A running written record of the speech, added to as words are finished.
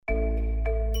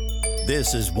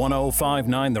This is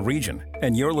 105.9 The Region,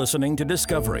 and you're listening to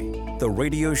Discovery, the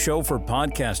radio show for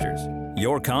podcasters.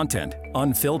 Your content,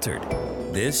 unfiltered.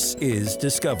 This is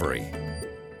Discovery.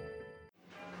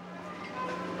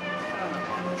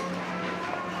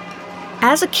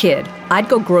 As a kid, I'd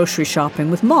go grocery shopping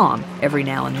with Mom every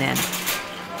now and then.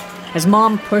 As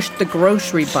Mom pushed the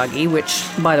grocery buggy, which,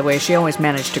 by the way, she always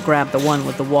managed to grab the one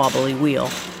with the wobbly wheel,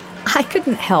 I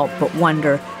couldn't help but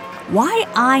wonder why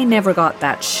I never got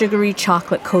that sugary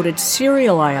chocolate-coated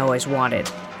cereal I always wanted.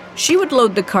 She would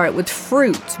load the cart with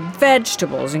fruits,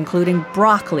 vegetables, including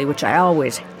broccoli, which I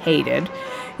always hated.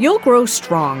 "You'll grow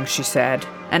strong," she said.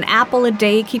 "An apple a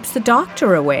day keeps the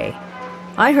doctor away."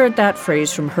 I heard that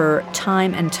phrase from her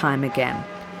time and time again.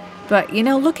 But,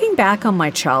 looking back on my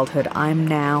childhood, I'm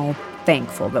now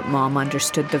thankful that Mom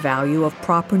understood the value of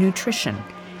proper nutrition.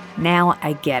 Now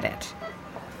I get it.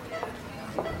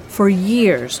 For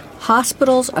years,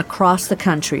 hospitals across the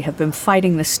country have been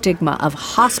fighting the stigma of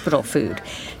hospital food,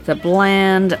 the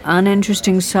bland,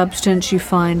 uninteresting substance you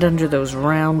find under those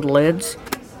round lids.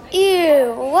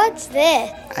 Ew, what's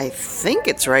this? I think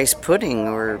it's rice pudding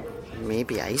or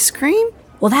maybe ice cream?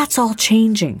 Well, that's all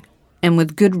changing, and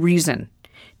with good reason.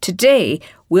 Today,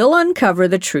 we'll uncover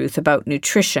the truth about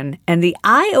nutrition and the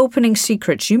eye-opening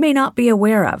secrets you may not be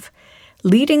aware of.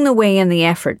 Leading the way in the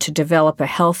effort to develop a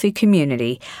healthy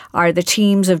community are the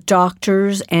teams of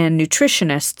doctors and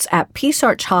nutritionists at Peace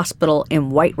Arch Hospital in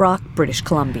White Rock, British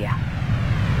Columbia.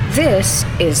 This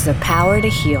is The Power to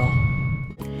Heal.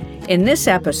 In this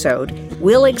episode,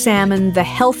 we'll examine the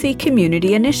Healthy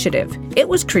Community Initiative. It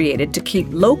was created to keep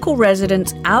local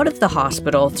residents out of the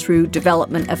hospital through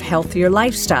development of healthier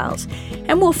lifestyles.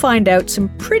 And we'll find out some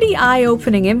pretty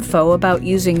eye-opening info about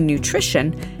using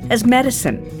nutrition as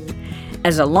medicine.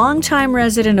 As a longtime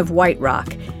resident of White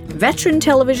Rock, veteran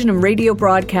television and radio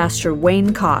broadcaster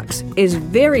Wayne Cox is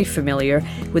very familiar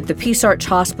with the Peace Arch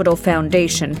Hospital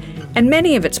Foundation and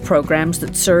many of its programs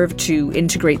that serve to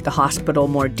integrate the hospital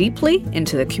more deeply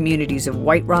into the communities of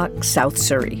White Rock, South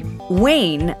Surrey.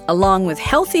 Wayne, along with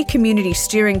Healthy Community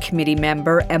Steering Committee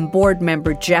member and board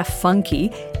member Jeff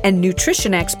Funke and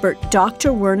nutrition expert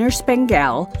Dr. Werner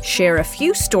Spengel, share a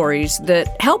few stories that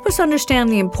help us understand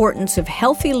the importance of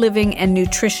healthy living and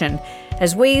nutrition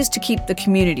as ways to keep the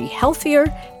community healthier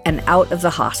and out of the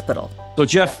hospital. So,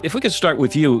 Jeff, if we could start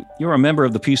with you. You're a member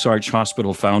of the Peace Arch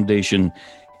Hospital Foundation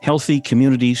Healthy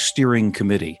Community Steering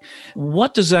Committee.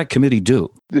 What does that committee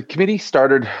do? The committee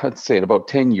started, let's say, about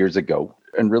 10 years ago,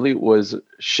 and really was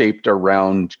shaped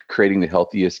around creating the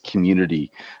healthiest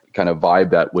community kind of vibe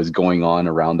that was going on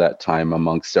around that time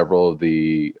among several of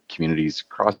the communities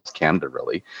across Canada,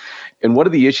 really. And one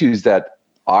of the issues that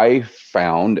I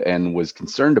found and was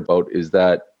concerned about is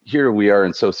that here we are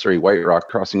in South Surrey, White Rock,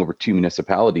 crossing over two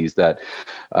municipalities that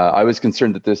I was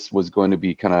concerned that this was going to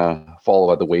be kind of fall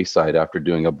by the wayside after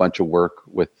doing a bunch of work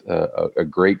with a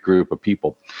great group of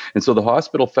people. And so the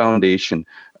Hospital Foundation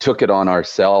took it on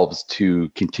ourselves to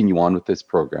continue on with this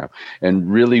program,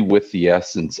 and really with the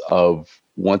essence of,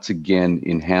 once again,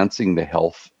 enhancing the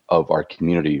health of our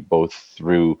community, both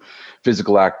through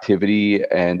physical activity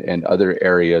and other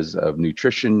areas of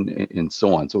nutrition and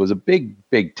so on. So it was a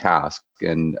big task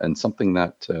and something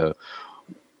that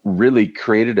really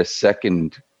created a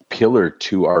second pillar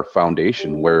to our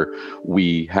foundation, where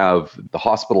we have the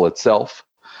hospital itself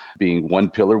being one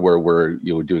pillar where we're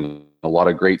doing a lot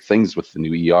of great things with the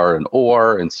new ER and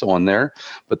OR and so on there.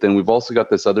 But then we've also got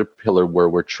this other pillar where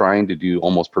we're trying to do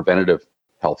almost preventative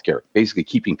healthcare, basically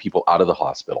keeping people out of the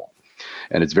hospital.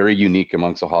 And it's very unique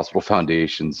amongst the hospital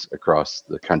foundations across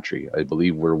the country. I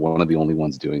believe we're one of the only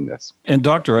ones doing this. And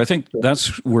Doctor, I think that's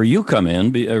where you come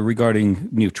in regarding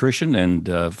nutrition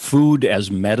and food as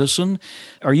medicine.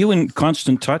 Are you in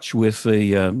constant touch with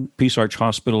the Peace Arch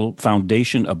Hospital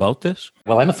Foundation about this?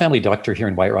 Well, I'm a family doctor here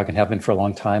in White Rock and have been for a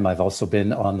long time. I've also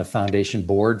been on the foundation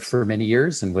board for many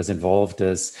years and was involved,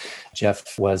 as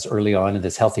Jeff was early on, in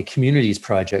this Healthy Communities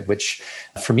project, which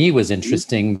for me was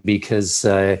interesting because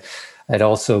I'd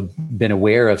also been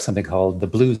aware of something called the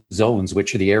Blue Zones,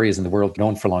 which are the areas in the world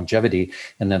known for longevity.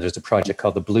 And then there's a project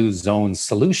called the Blue Zone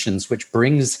Solutions, which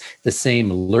brings the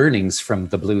same learnings from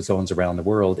the Blue Zones around the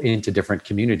world into different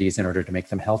communities in order to make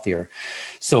them healthier.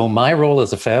 So my role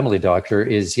as a family doctor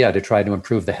is, to try to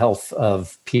improve the health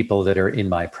of people that are in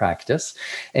my practice.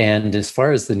 And as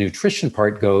far as the nutrition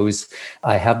part goes,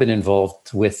 I have been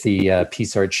involved with the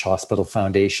Peace Arch Hospital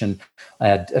Foundation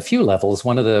at a few levels.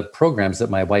 One of the programs that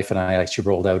my wife and I actually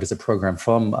rolled out is a program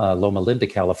from Loma Linda,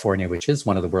 California, which is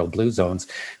one of the World Blue Zones,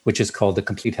 which is called the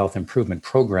Complete Health Improvement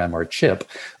Program, or CHIP,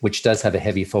 which does have a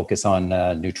heavy focus on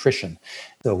nutrition.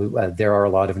 So there are a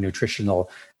lot of nutritional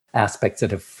aspects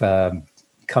that have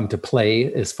come to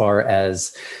play as far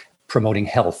as promoting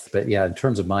health. But yeah, in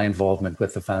terms of my involvement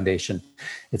with the foundation,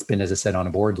 it's been, as I said, on a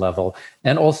board level.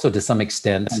 And also to some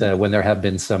extent, when there have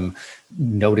been some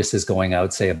notices going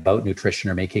out, say about nutrition,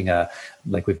 or making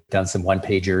like we've done some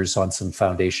one-pagers on some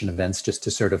foundation events just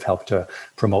to sort of help to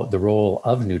promote the role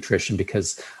of nutrition,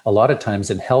 because a lot of times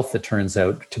in health, it turns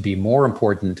out to be more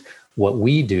important what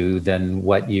we do than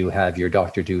what you have your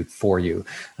doctor do for you.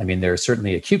 I mean, there are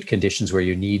certainly acute conditions where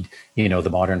you need, the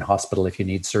modern hospital if you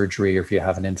need surgery or if you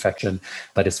have an infection.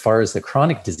 But as far as the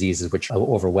chronic diseases, which are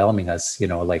overwhelming us,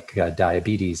 like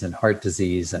diabetes and heart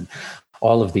disease and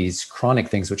all of these chronic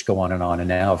things which go on, and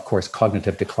now, of course,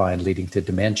 cognitive decline leading to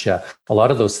dementia. A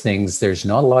lot of those things, there's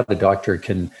not a lot a doctor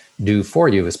can do for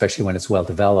you, especially when it's well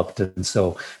developed. And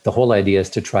so the whole idea is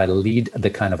to try to lead the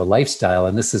kind of a lifestyle,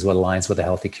 and this is what aligns with the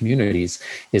healthy communities,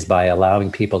 is by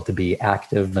allowing people to be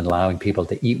active and allowing people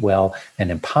to eat well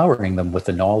and empowering them with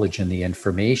the knowledge and the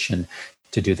information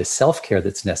to do the self-care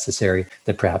that's necessary,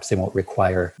 that perhaps they won't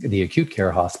require the acute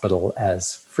care hospital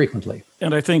as frequently.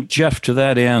 And I think, Jeff, to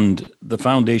that end, the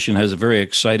foundation has a very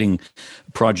exciting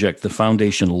project, the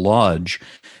Foundation Lodge.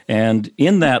 And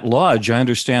in that lodge, I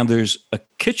understand there's a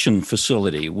kitchen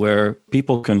facility where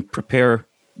people can prepare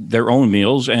their own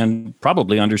meals and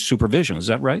probably under supervision. Is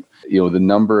that right? The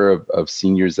number of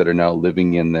seniors that are now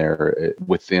living in there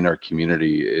within our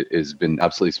community has been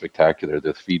absolutely spectacular.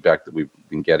 The feedback that we've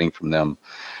been getting from them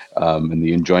and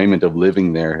the enjoyment of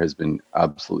living there has been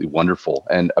absolutely wonderful.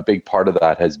 And a big part of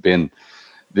that has been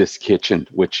this kitchen,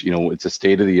 which, it's a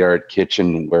state-of-the-art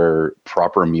kitchen where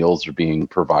proper meals are being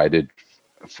provided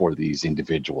for these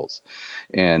individuals.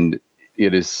 And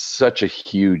it is such a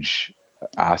huge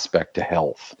aspect to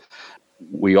health.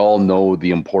 We all know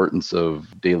the importance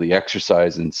of daily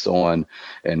exercise and so on,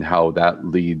 and how that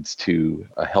leads to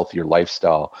a healthier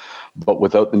lifestyle. But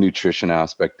without the nutrition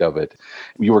aspect of it,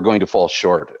 you are going to fall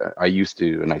short. I used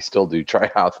to, and I still do,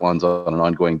 triathlons on an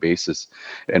ongoing basis.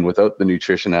 And without the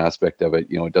nutrition aspect of it,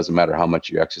 it doesn't matter how much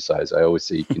you exercise. I always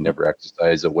say you can never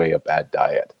exercise away a bad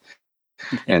diet.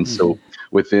 And so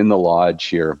within the lodge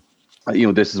here,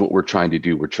 this is what we're trying to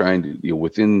do. We're trying to,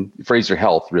 within Fraser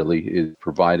Health really is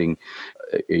providing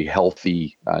a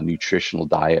healthy nutritional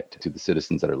diet to the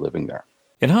citizens that are living there.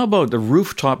 And how about the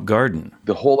rooftop garden?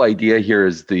 The whole idea here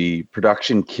is the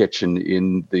production kitchen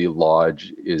in the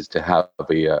lodge is to have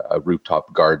a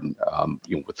rooftop garden,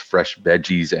 with fresh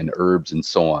veggies and herbs and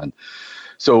so on.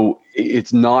 So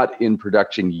it's not in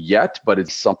production yet, but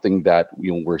it's something that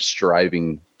we're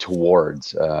striving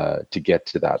towards to get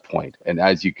to that point. And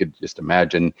as you could just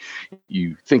imagine,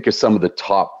 you think of some of the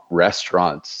top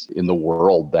restaurants in the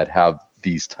world that have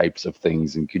these types of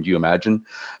things. And could you imagine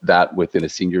that within a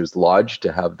senior's lodge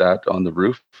to have that on the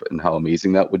roof, and how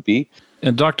amazing that would be?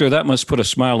 And doctor, that must put a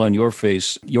smile on your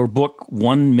face. Your book,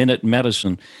 1 Minute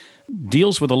Medicine,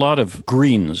 deals with a lot of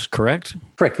greens, correct?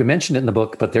 Correct. We mentioned it in the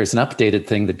book, but there's an updated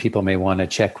thing that people may want to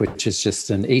check, which is just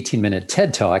an 18-minute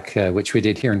TED Talk, which we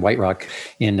did here in White Rock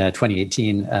in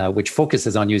 2018, which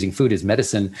focuses on using food as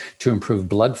medicine to improve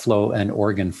blood flow and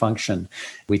organ function.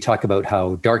 We talk about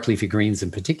how dark leafy greens in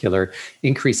particular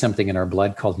increase something in our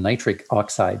blood called nitric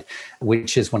oxide,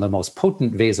 which is one of the most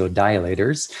potent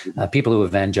vasodilators. People who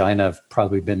have angina have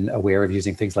probably been aware of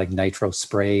using things like nitro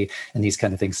spray and these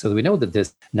kind of things. So we know that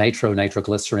this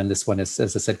nitroglycerin, this one is,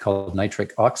 as I said, called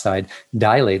nitric oxide,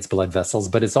 dilates blood vessels,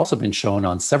 but it's also been shown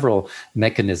on several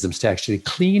mechanisms to actually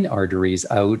clean arteries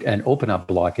out and open up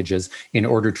blockages in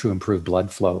order to improve blood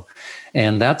flow.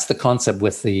 And that's the concept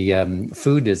with the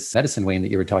food as medicine, Wayne,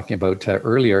 that you were talking about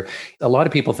earlier. A lot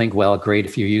of people think, well, great,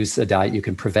 if you use a diet, you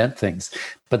can prevent things.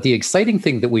 But the exciting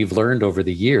thing that we've learned over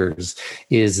the years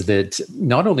is that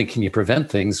not only can you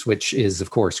prevent things, which is,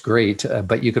 of course, great,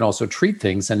 but you can also treat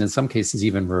things, and in some cases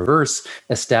even reverse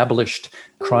established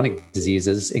chronic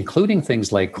diseases, including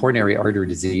things like coronary artery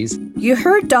disease. You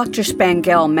heard Dr.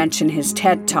 Spangel mention his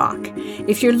TED Talk.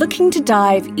 If you're looking to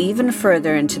dive even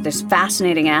further into this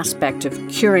fascinating aspect of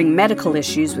curing medical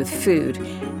issues with food,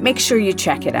 make sure you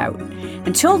check it out.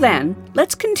 Until then,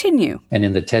 let's continue. And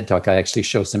in the TED Talk, I actually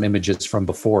show some images from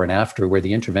before and after where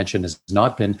the intervention has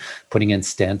not been putting in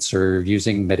stents or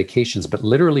using medications, but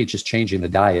literally just changing the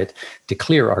diet to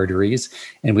clear arteries.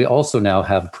 And we also now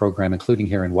have a program, including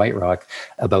here in White Rock,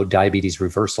 about diabetes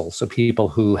reversal. So people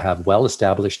who have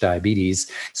well-established diabetes,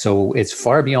 so it's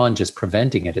far beyond just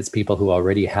preventing it. It's people who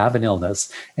already have an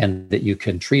illness and that you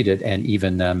can treat it and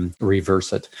even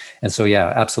reverse it. And so,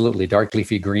 yeah, absolutely. Dark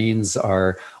leafy greens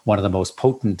are one of the most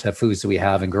potent foods that we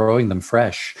have, and growing them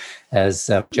fresh as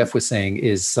Jeff was saying,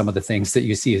 is some of the things that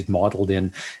you see is modeled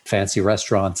in fancy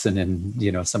restaurants and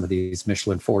in, some of these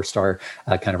Michelin 4-star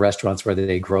kind of restaurants where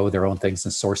they grow their own things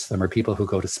and source them, or people who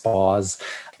go to spas.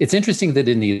 It's interesting that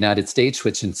in the United States,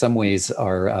 which in some ways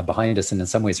are behind us and in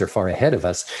some ways are far ahead of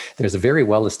us, there's a very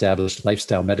well-established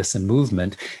lifestyle medicine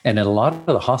movement. And in a lot of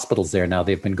the hospitals there now,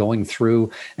 they've been going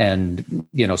through and,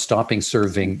 stopping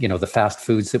serving, the fast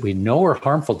foods that we know are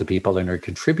harmful to people and are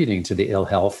contributing to the ill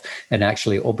health, and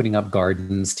actually opening up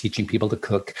gardens, teaching people to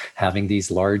cook, having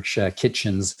these large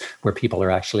kitchens where people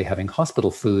are actually having hospital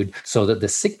food, so that the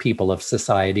sick people of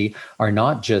society are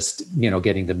not just,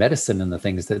 getting the medicine and the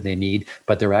things that they need,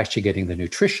 but they're actually getting the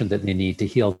nutrition that they need to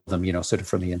heal them, sort of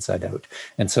from the inside out.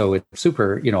 And so it's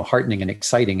super, heartening and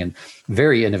exciting and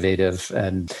very innovative.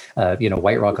 And,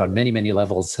 White Rock on many, many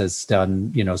levels has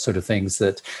done, sort of things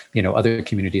that, other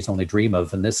communities only dream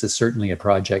of. And this is certainly a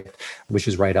project which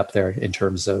is right up there in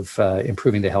terms of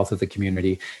improving the health of the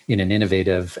community in an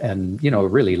innovative and,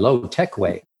 really low tech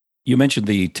way. You mentioned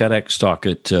the TEDx talk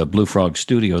at Blue Frog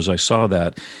Studios. I saw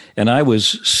that, and I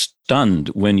was stunned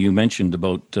when you mentioned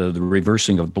about the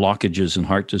reversing of blockages in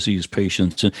heart disease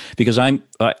patients, because I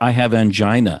have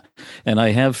angina and I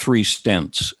have 3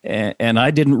 stents, and I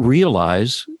didn't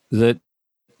realize that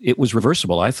it was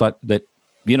reversible. I thought that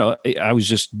I was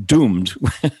just doomed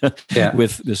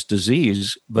with this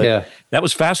disease. But that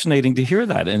was fascinating to hear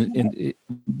that.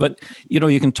 But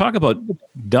you can talk about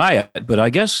diet, but I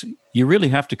guess you really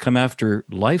have to come after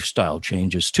lifestyle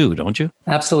changes too, don't you?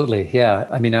 Absolutely. Yeah.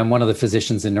 I mean, I'm one of the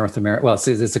physicians in North America. Well,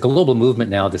 it's a global movement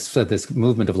now, this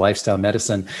movement of lifestyle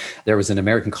medicine. There was an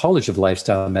American College of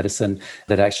Lifestyle Medicine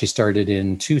that actually started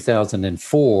in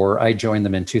 2004. I joined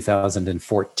them in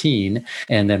 2014.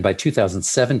 And then by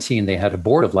 2017, they had a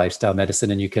board of lifestyle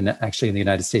medicine. And you can actually in the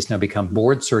United States now become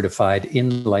board certified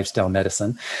in lifestyle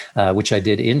medicine, which I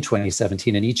did in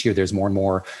 2017. And each year there's more and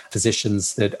more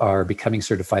physicians that are becoming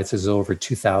certified. So there's over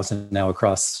 2,000 now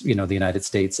across, the United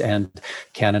States and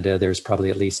Canada. There's probably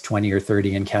at least 20 or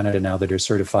 30 in Canada now that are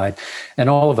certified.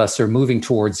 And all of us are moving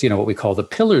towards, what we call the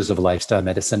pillars of lifestyle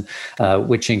medicine,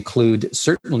 which include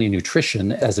certainly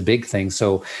nutrition as a big thing.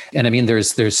 So, and I mean,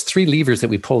 there's 3 levers that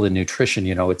we pull in nutrition.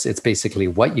 It's basically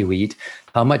what you eat,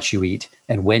 how much you eat,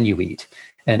 and when you eat.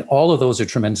 And all of those are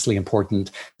tremendously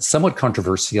important, somewhat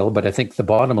controversial, but I think the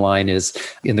bottom line is,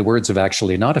 in the words of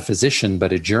actually not a physician,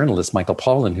 but a journalist, Michael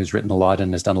Pollan, who's written a lot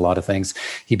and has done a lot of things,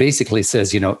 he basically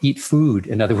says, eat food.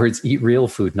 In other words, eat real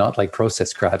food, not like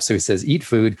processed crap. So he says, eat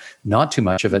food, not too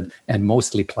much of it, and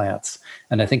mostly plants.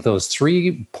 And I think those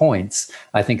 3 points,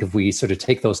 I think if we sort of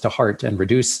take those to heart and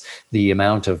reduce the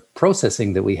amount of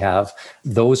processing that we have,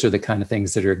 those are the kind of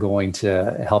things that are going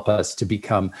to help us to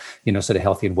become, sort of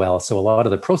healthy and well. So a lot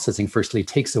of the processing firstly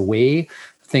takes away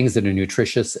things that are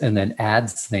nutritious and then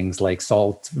adds things like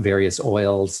salt, various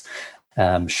oils,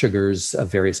 sugars of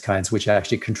various kinds, which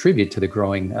actually contribute to the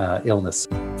growing illness.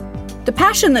 The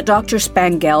passion that Dr.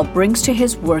 Spangel brings to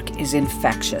his work is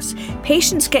infectious.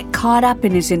 Patients get caught up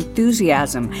in his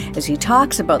enthusiasm as he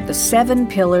talks about the 7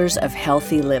 pillars of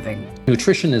healthy living.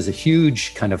 Nutrition is a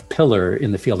huge kind of pillar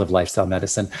in the field of lifestyle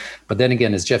medicine. But then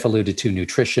again, as Jeff alluded to,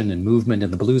 nutrition and movement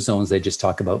in the blue zones, they just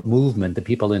talk about movement. The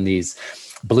people in these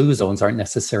blue zones aren't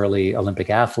necessarily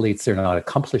Olympic athletes. They're not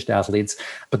accomplished athletes,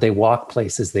 but they walk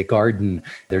places, they garden.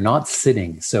 They're not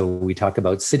sitting. So we talk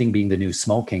about sitting being the new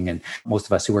smoking. And most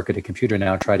of us who work at a computer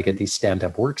now try to get these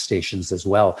stand-up workstations as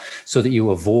well, so that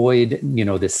you avoid,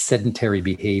 this sedentary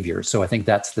behavior. So I think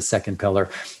that's the second pillar.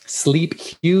 Sleep,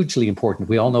 hugely important.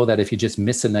 We all know that if you just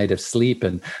miss a night of sleep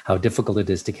and how difficult it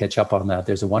is to catch up on that.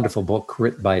 There's a wonderful book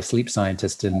written by a sleep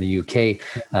scientist in the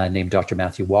UK named Dr.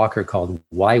 Matthew Walker called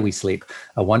Why We Sleep,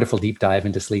 a wonderful deep dive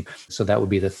into sleep. So that would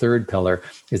be the third pillar,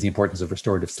 is the importance of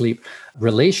restorative sleep.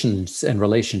 Relations and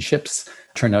relationships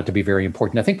turn out to be very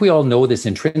important. I think we all know this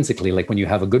intrinsically, like when you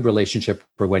have a good relationship,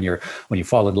 or when you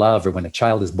fall in love, or when a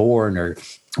child is born, or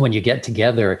when you get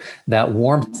together, that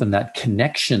warmth and that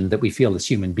connection that we feel as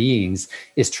human beings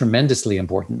is tremendously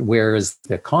important. Whereas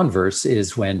the converse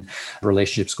is when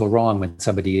relationships go wrong, when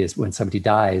somebody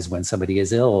dies, when somebody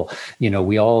is ill,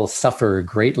 we all suffer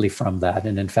greatly from that.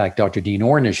 And in fact, Dr. Dean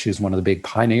Ornish, who's one of the big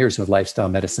pioneers of lifestyle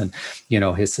medicine,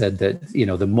 has said that,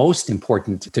 the most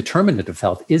important determinant of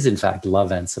health is in fact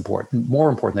love and support, more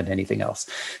important than anything else.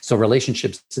 So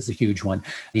relationships is a huge one.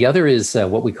 The other is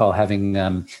what we call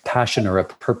having passion or a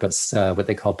purpose, what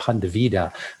they call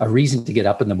pandavida, a reason to get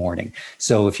up in the morning.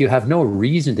 So if you have no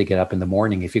reason to get up in the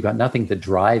morning, if you've got nothing that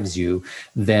drives you,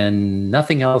 then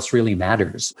nothing else really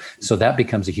matters. So that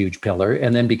becomes a huge pillar.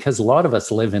 And then because a lot of us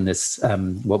live in this,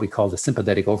 what we call the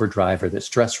sympathetic overdrive or the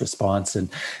stress response, and,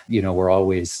 we're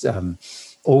always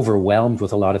overwhelmed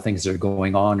with a lot of things that are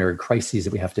going on or crises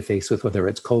that we have to face with, whether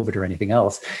it's COVID or anything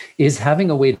else, is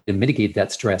having a way to mitigate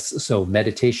that stress. So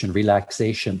meditation,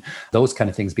 relaxation, those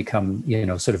kind of things become,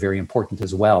 sort of very important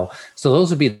as well. So those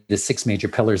would be the 6 major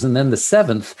pillars. And then the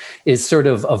 7th is sort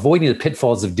of avoiding the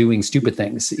pitfalls of doing stupid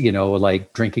things,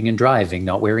 like drinking and driving,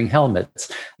 not wearing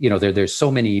helmets. There's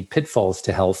so many pitfalls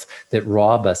to health that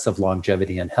rob us of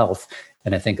longevity and health.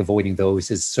 And I think avoiding those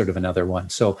is sort of another one.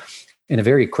 So in a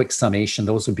very quick summation,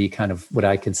 those would be kind of what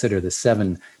I consider the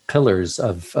 7 pillars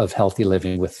of healthy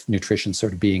living, with nutrition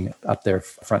sort of being up there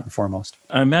front and foremost.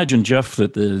 I imagine, Jeff,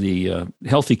 that the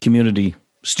Healthy Community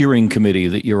Steering Committee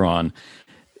that you're on,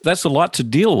 that's a lot to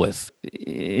deal with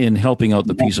in helping out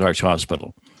the Peace Arch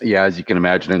Hospital. Yeah, as you can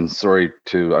imagine, and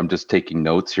I'm just taking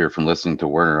notes here from listening to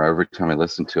Werner. Every time I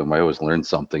listen to him, I always learn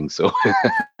something. So,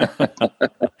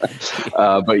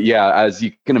 but yeah, as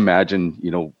you can imagine,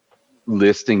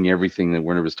 listing everything that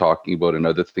Werner was talking about and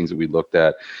other things that we looked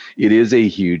at, it is a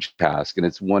huge task. And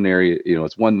it's one area,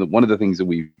 it's one of the things that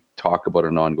we talk about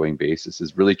on an ongoing basis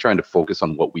is really trying to focus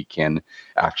on what we can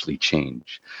actually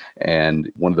change.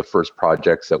 And one of the first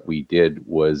projects that we did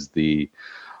was the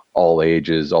all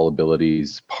ages, all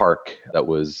abilities park that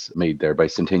was made there by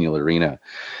Centennial Arena.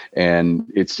 And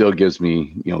it still gives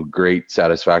me, great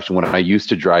satisfaction. When I used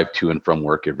to drive to and from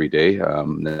work every day,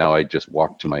 now I just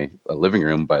walk to my living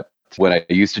room, but when I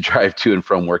used to drive to and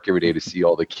from work every day to see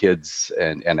all the kids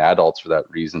and adults for that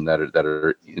reason that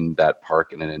are in that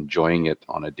park and enjoying it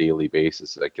on a daily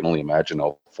basis, I can only imagine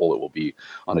how full it will be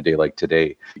on a day like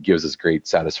today. It gives us great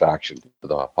satisfaction.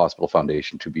 The Hospital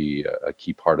Foundation to be a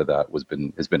key part of that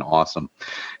has been awesome.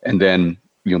 And then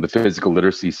the physical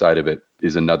literacy side of it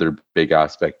is another big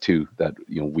aspect too, that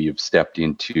we have stepped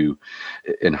into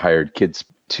and hired kids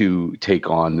to take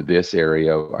on this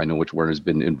area. I know which Werner's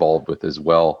been involved with as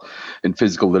well. And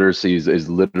physical literacy is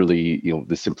literally,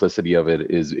 the simplicity of it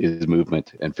is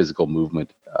movement and physical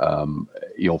movement,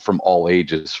 from all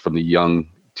ages, from the young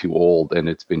to old. And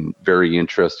it's been very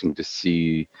interesting to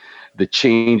see the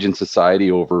change in society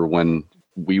over when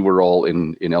we were all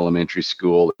in elementary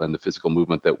school, and the physical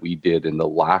movement that we did and the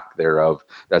lack thereof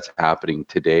that's happening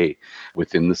today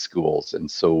within the schools.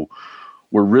 And so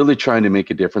we're really trying to make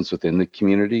a difference within the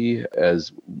community,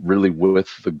 as really with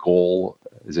the goal,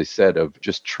 as I said, of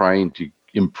just trying to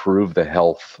improve the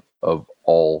health of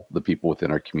all the people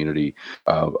within our community,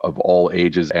 of all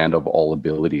ages and of all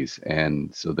abilities.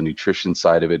 And so the nutrition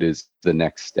side of it is the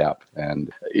next step.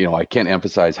 And, I can't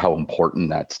emphasize how important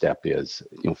that step is.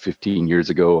 15 years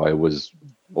ago, I was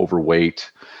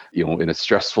overweight, in a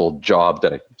stressful job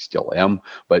that I still am,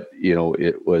 but,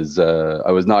 it was,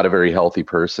 I was not a very healthy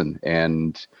person,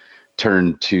 and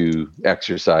turned to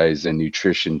exercise and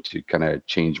nutrition to kind of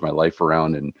change my life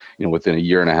around. And, within a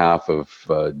year and a half of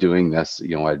doing this,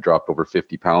 I dropped over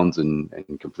 50 pounds and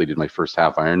completed my first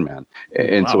half Ironman.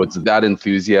 And wow. So it's that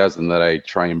enthusiasm that I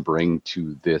try and bring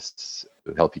to this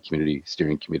Healthy Community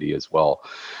Steering Committee as well,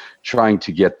 trying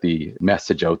to get the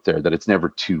message out there that it's never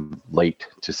too late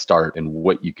to start, and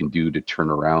what you can do to turn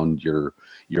around your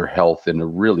health in a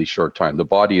really short time. The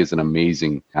body is an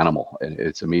amazing animal, and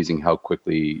it's amazing how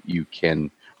quickly you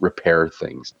can repair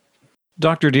things.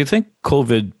 Doctor, do you think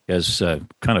COVID has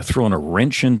kind of thrown a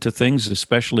wrench into things,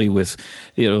 especially with,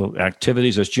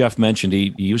 activities? As Jeff mentioned,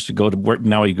 he used to go to work.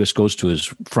 Now he just goes to his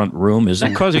front room. Is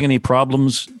that causing any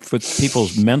problems for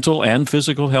people's mental and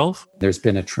physical health? There's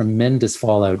been a tremendous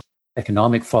fallout,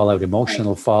 economic fallout,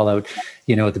 emotional fallout.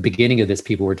 At the beginning of this,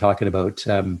 people were talking about,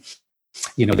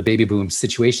 the baby boom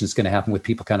situation is going to happen with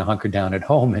people kind of hunkered down at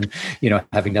home and,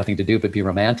 having nothing to do but be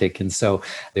romantic. And so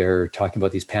they're talking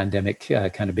about these pandemic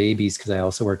kind of babies, because I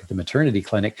also work at the maternity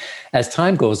clinic. As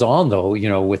time goes on, though,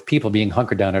 with people being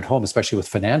hunkered down at home, especially with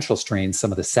financial strains,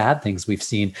 some of the sad things we've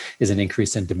seen is an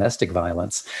increase in domestic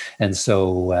violence. And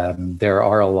so there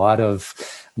are a lot of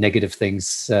negative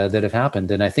things that have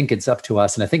happened. And I think it's up to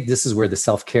us. And I think this is where the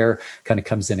self-care kind of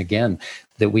comes in again,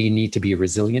 that we need to be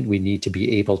resilient. We need to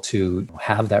be able to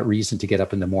have that reason to get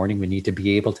up in the morning. We need to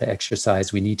be able to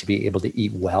exercise. We need to be able to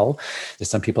eat well.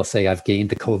 Some people say I've gained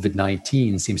the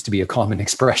COVID-19, seems to be a common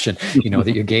expression,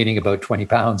 that you're gaining about 20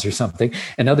 pounds or something.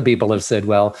 And other people have said,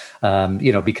 well,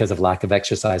 because of lack of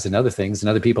exercise and other things. And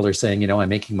other people are saying, I'm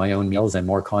making my own meals. I'm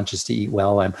more conscious to eat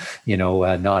well. I'm,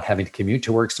 not having to commute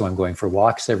to work. So I'm going for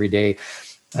walks every day.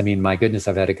 I mean, my goodness,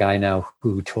 I've had a guy now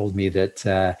who told me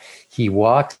that he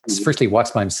walks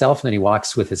by himself, and then he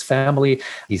walks with his family.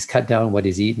 He's cut down what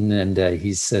he's eaten, and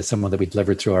he's someone that we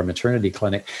delivered through our maternity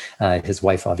clinic, his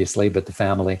wife, obviously, but the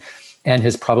family. and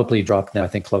has probably dropped now, I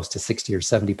think, close to 60 or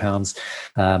 70 pounds.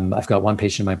 I've got one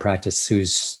patient in my practice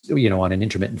who's, on an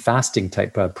intermittent fasting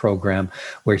type of program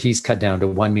where he's cut down to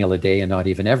one meal a day and not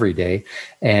even every day.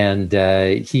 And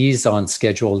he's on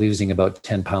schedule losing about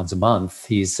 10 pounds a month.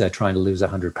 He's trying to lose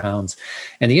 100 pounds.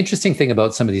 And the interesting thing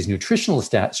about some of these nutritional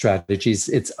strategies,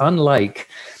 it's unlike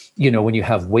when you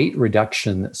have weight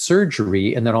reduction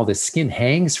surgery and then all this skin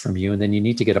hangs from you, and then you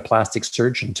need to get a plastic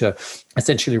surgeon to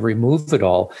essentially remove it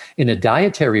all. In a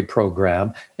dietary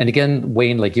program, and again,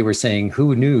 Wayne, like you were saying,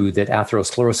 who knew that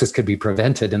atherosclerosis could be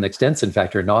prevented, and the extension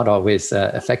factor not always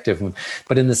effective.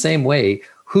 But in the same way,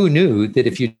 who knew that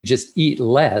if you just eat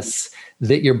less,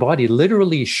 that your body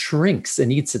literally shrinks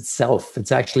and eats itself?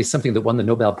 It's actually something that won the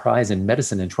Nobel Prize in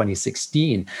Medicine in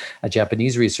 2016. A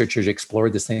Japanese researcher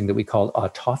explored this thing that we call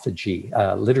autophagy,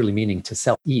 literally meaning to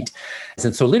self-eat.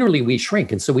 And so literally we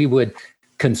shrink. And so we would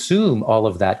consume all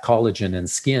of that collagen and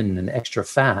skin and extra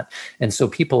fat. And so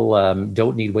people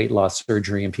don't need weight loss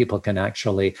surgery, and people can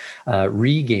actually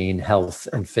regain health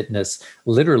and fitness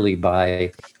literally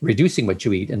by reducing what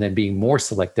you eat and then being more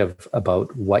selective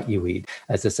about what you eat.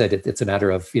 As I said, it's a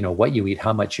matter of, what you eat,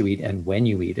 how much you eat, and when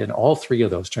you eat. And all three of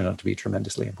those turn out to be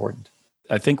tremendously important.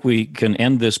 I think we can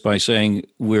end this by saying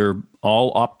we're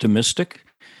all optimistic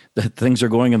that things are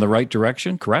going in the right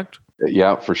direction, correct?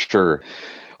 Yeah, for sure.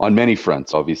 On many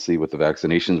fronts, obviously, with the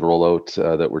vaccinations rollout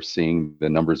that we're seeing, the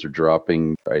numbers are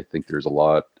dropping. I think there's a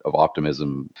lot of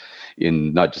optimism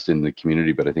in not just in the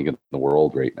community, but I think in the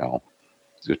world right now,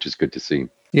 which is good to see.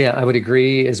 Yeah, I would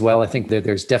agree as well. I think that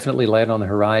there's definitely light on the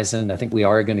horizon. I think we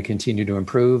are going to continue to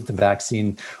improve. The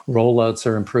vaccine rollouts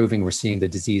are improving. We're seeing the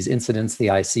disease incidence. The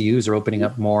ICUs are opening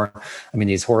up more. I mean,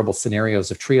 these horrible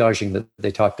scenarios of triaging that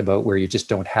they talked about where you just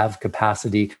don't have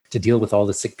capacity to deal with all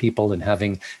the sick people, and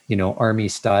having, army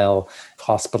style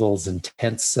hospitals and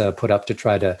tents put up to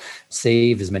try to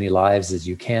save as many lives as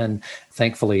you can.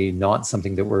 Thankfully, not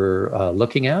something that we're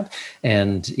looking at.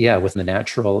 And yeah, with the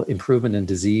natural improvement in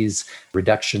disease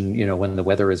reduction, when the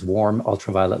weather is warm,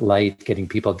 ultraviolet light, getting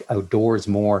people outdoors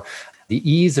more. The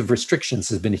ease of restrictions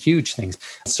has been a huge thing.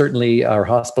 Certainly, our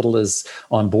hospital is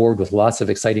on board with lots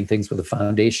of exciting things with the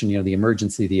foundation, the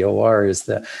emergency, the ORs,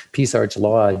 the Peace Arch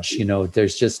Lodge.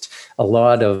 There's just a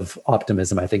lot of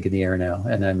optimism, I think, in the air now.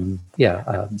 And I'm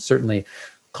certainly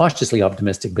cautiously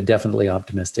optimistic, but definitely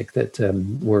optimistic that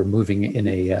we're moving in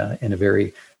a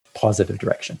very positive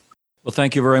direction. Well,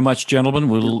 thank you very much, gentlemen.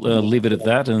 We'll leave it at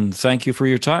that, and thank you for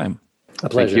your time. A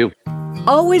pleasure. Thank you.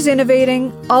 Always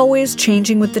innovating, always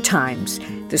changing with the times.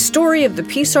 The story of the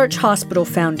Peace Arch Hospital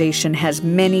Foundation has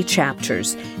many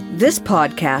chapters. This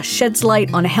podcast sheds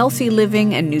light on healthy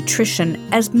living and nutrition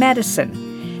as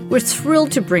medicine. We're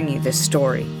thrilled to bring you this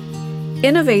story.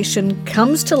 Innovation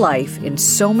comes to life in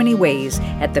so many ways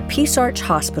at the Peace Arch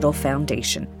Hospital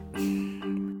Foundation.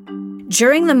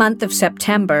 During the month of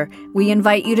September, we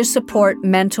invite you to support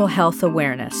mental health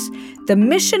awareness. The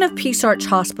mission of Peace Arch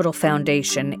Hospital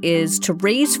Foundation is to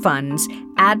raise funds,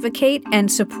 advocate, and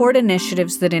support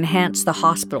initiatives that enhance the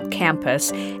hospital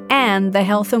campus and the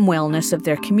health and wellness of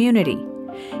their community.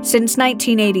 Since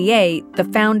 1988, the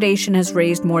foundation has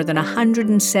raised more than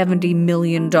 $170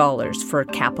 million for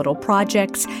capital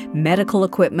projects, medical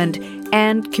equipment,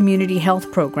 and community health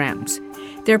programs.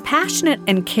 Their passionate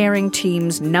and caring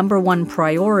team's number one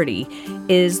priority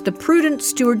is the prudent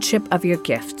stewardship of your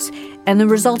gifts and the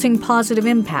resulting positive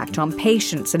impact on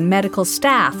patients and medical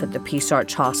staff at the Peace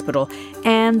Arch Hospital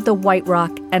and the White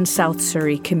Rock and South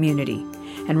Surrey community.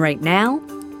 And right now,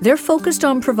 they're focused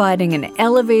on providing an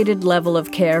elevated level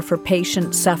of care for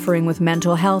patients suffering with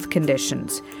mental health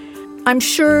conditions. I'm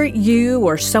sure you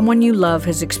or someone you love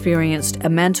has experienced a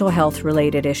mental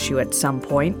health-related issue at some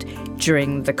point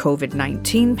during the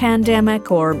COVID-19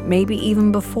 pandemic or maybe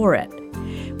even before it.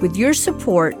 With your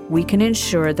support, we can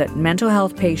ensure that mental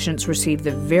health patients receive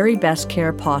the very best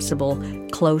care possible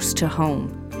close to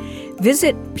home.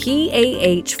 Visit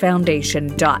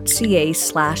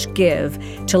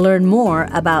pahfoundation.ca/give to learn more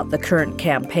about the current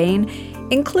campaign,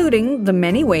 including the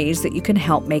many ways that you can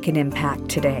help make an impact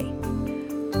today.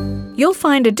 You'll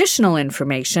find additional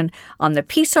information on the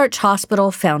Peace Arch Hospital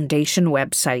Foundation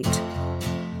website.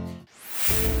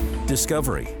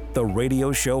 Discovery, the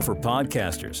radio show for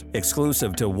podcasters,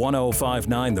 exclusive to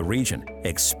 1059 The Region.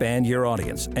 Expand your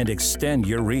audience and extend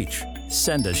your reach.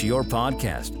 Send us your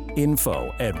podcast,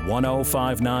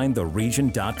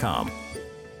 info@1059theregion.com.